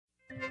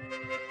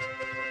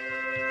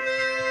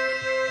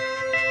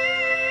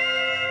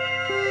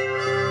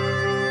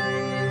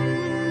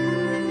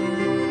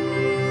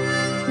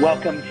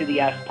Welcome to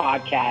the Us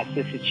Podcast.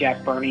 This is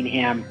Jeff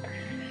Birmingham.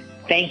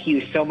 Thank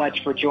you so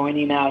much for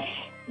joining us.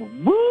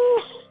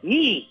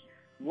 Woo-wee!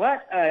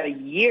 What a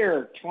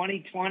year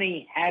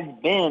 2020 has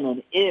been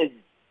and is.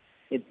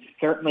 It's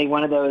certainly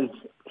one of those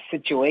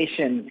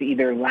situations,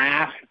 either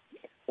laugh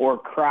or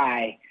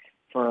cry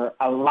for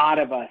a lot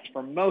of us,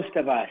 for most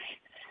of us.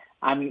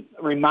 I'm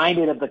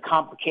reminded of the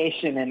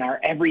complication in our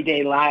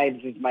everyday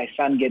lives as my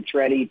son gets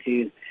ready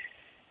to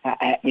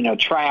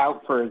try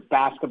out for his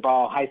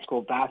high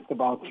school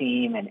basketball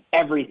team, and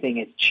everything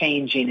is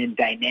changing and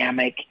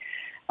dynamic.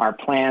 Our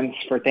plans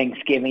for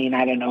Thanksgiving,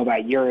 I don't know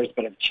about yours,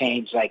 but have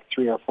changed like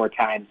 3 or 4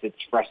 times.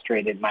 It's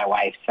frustrated my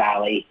wife,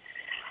 Sally.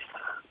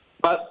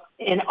 But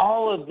in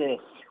all of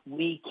this,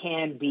 we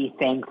can be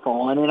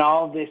thankful, and in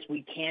all of this,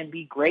 we can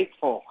be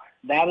grateful.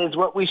 That is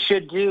what we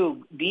should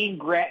do.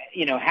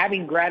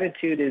 Having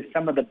gratitude is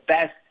some of the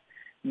best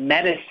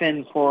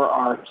medicine for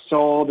our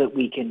soul that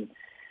we can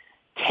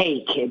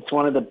take. It's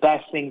one of the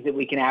best things that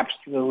we can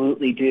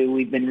absolutely do.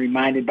 We've been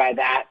reminded by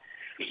that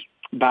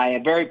by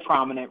a very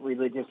prominent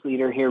religious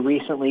leader here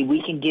recently.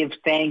 We can give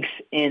thanks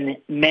in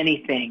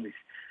many things.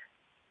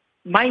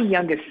 My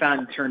youngest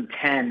son turned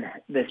 10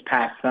 this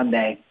past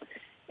Sunday,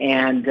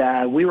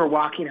 and we were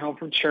walking home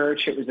from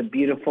church. It was a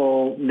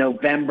beautiful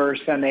November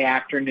Sunday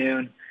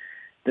afternoon.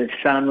 The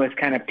sun was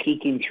kind of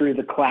peeking through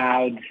the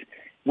clouds.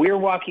 We were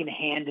walking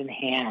hand in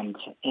hand,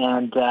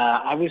 and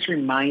I was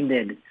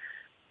reminded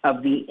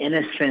of the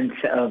innocence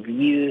of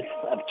youth,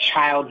 of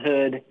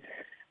childhood,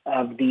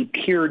 of the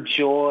pure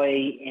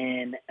joy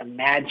and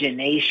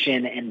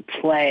imagination and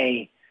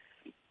play.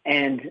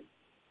 And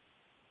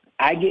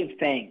I give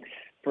thanks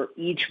for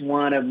each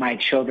one of my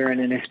children,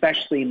 and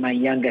especially my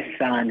youngest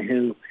son,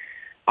 who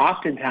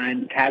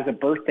oftentimes has a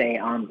birthday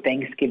on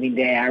Thanksgiving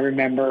Day. I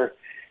remember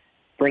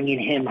bringing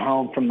him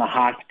home from the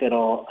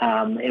hospital.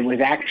 It was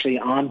actually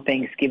on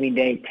Thanksgiving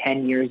Day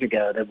 10 years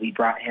ago that we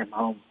brought him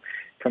home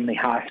from the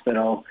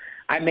hospital.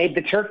 I made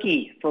the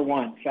turkey for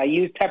once. I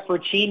used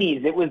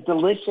pepperoncinis. It was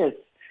delicious.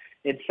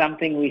 It's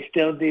something we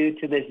still do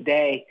to this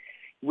day.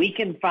 We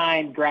can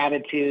find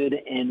gratitude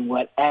in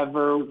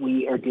whatever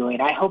we are doing.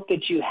 I hope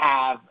that you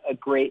have a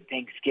great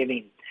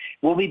Thanksgiving.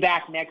 We'll be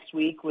back next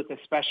week with a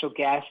special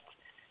guest.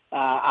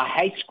 A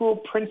high school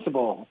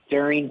principal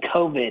during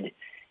COVID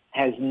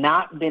has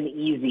not been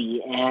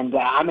easy, and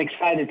I'm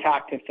excited to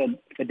talk to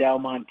Fidel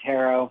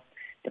Montero,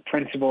 the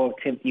principal of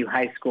Timpview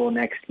High School,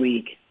 next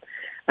week.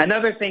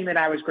 Another thing that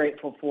I was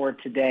grateful for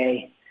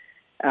today,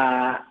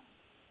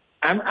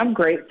 I'm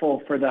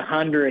grateful for the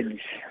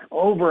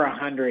over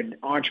 100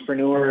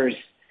 entrepreneurs,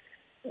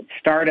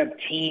 startup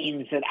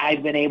teams that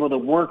I've been able to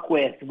work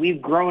with.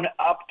 We've grown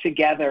up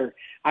together.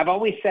 I've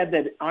always said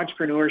that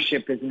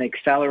entrepreneurship is an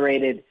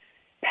accelerated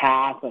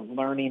path of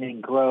learning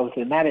and growth,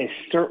 and that is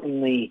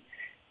certainly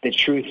the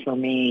truth for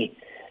me.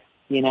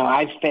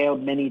 I've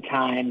failed many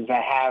times.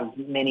 I have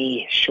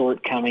many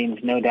shortcomings,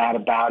 no doubt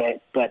about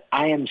it. But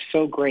I am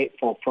so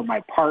grateful for my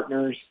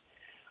partners,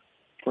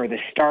 for the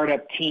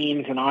startup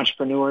teams and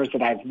entrepreneurs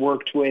that I've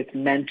worked with,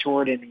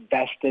 mentored, and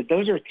invested.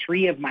 Those are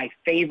 3 of my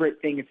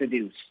favorite things to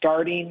do: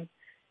 starting,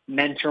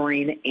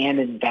 mentoring, and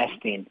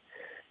investing.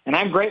 And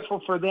I'm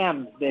grateful for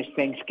them this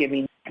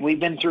Thanksgiving.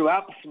 We've been through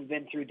ups, we've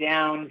been through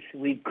downs,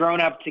 we've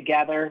grown up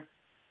together,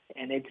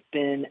 and it's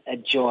been a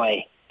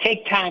joy.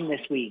 Take time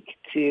this week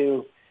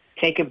to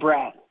take a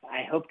breath.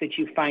 I hope that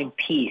you find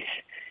peace.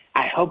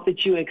 I hope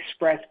that you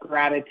express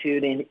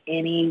gratitude in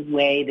any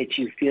way that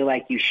you feel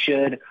like you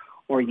should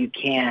or you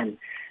can.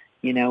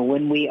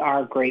 When we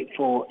are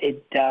grateful,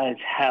 it does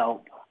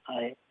help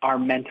our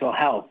mental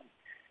health,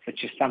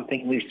 which is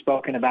something we've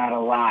spoken about a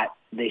lot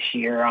this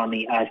year on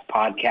the Us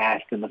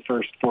Podcast in the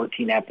first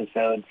 14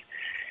 episodes.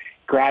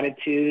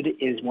 Gratitude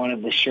is one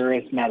of the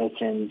surest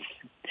medicines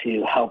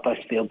to help us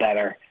feel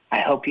better. I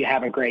hope you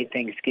have a great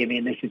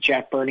Thanksgiving. This is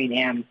Jeff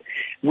Birmingham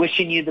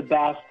wishing you the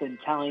best and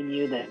telling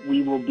you that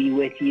we will be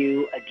with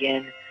you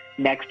again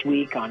next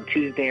week on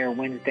Tuesday or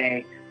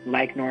Wednesday,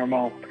 like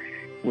normal,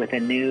 with a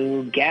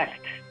new guest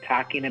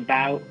talking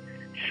about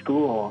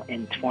school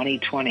in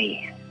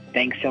 2020.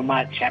 Thanks so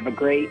much. Have a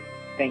great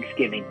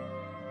Thanksgiving.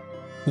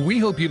 We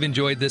hope you've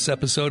enjoyed this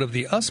episode of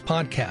the Us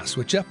Podcast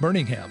with Jeff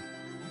Birmingham.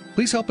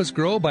 Please help us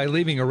grow by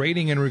leaving a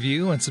rating and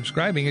review and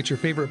subscribing at your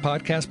favorite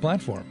podcast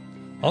platform.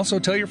 Also,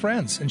 tell your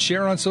friends and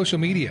share on social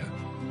media.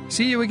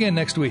 See you again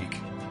next week.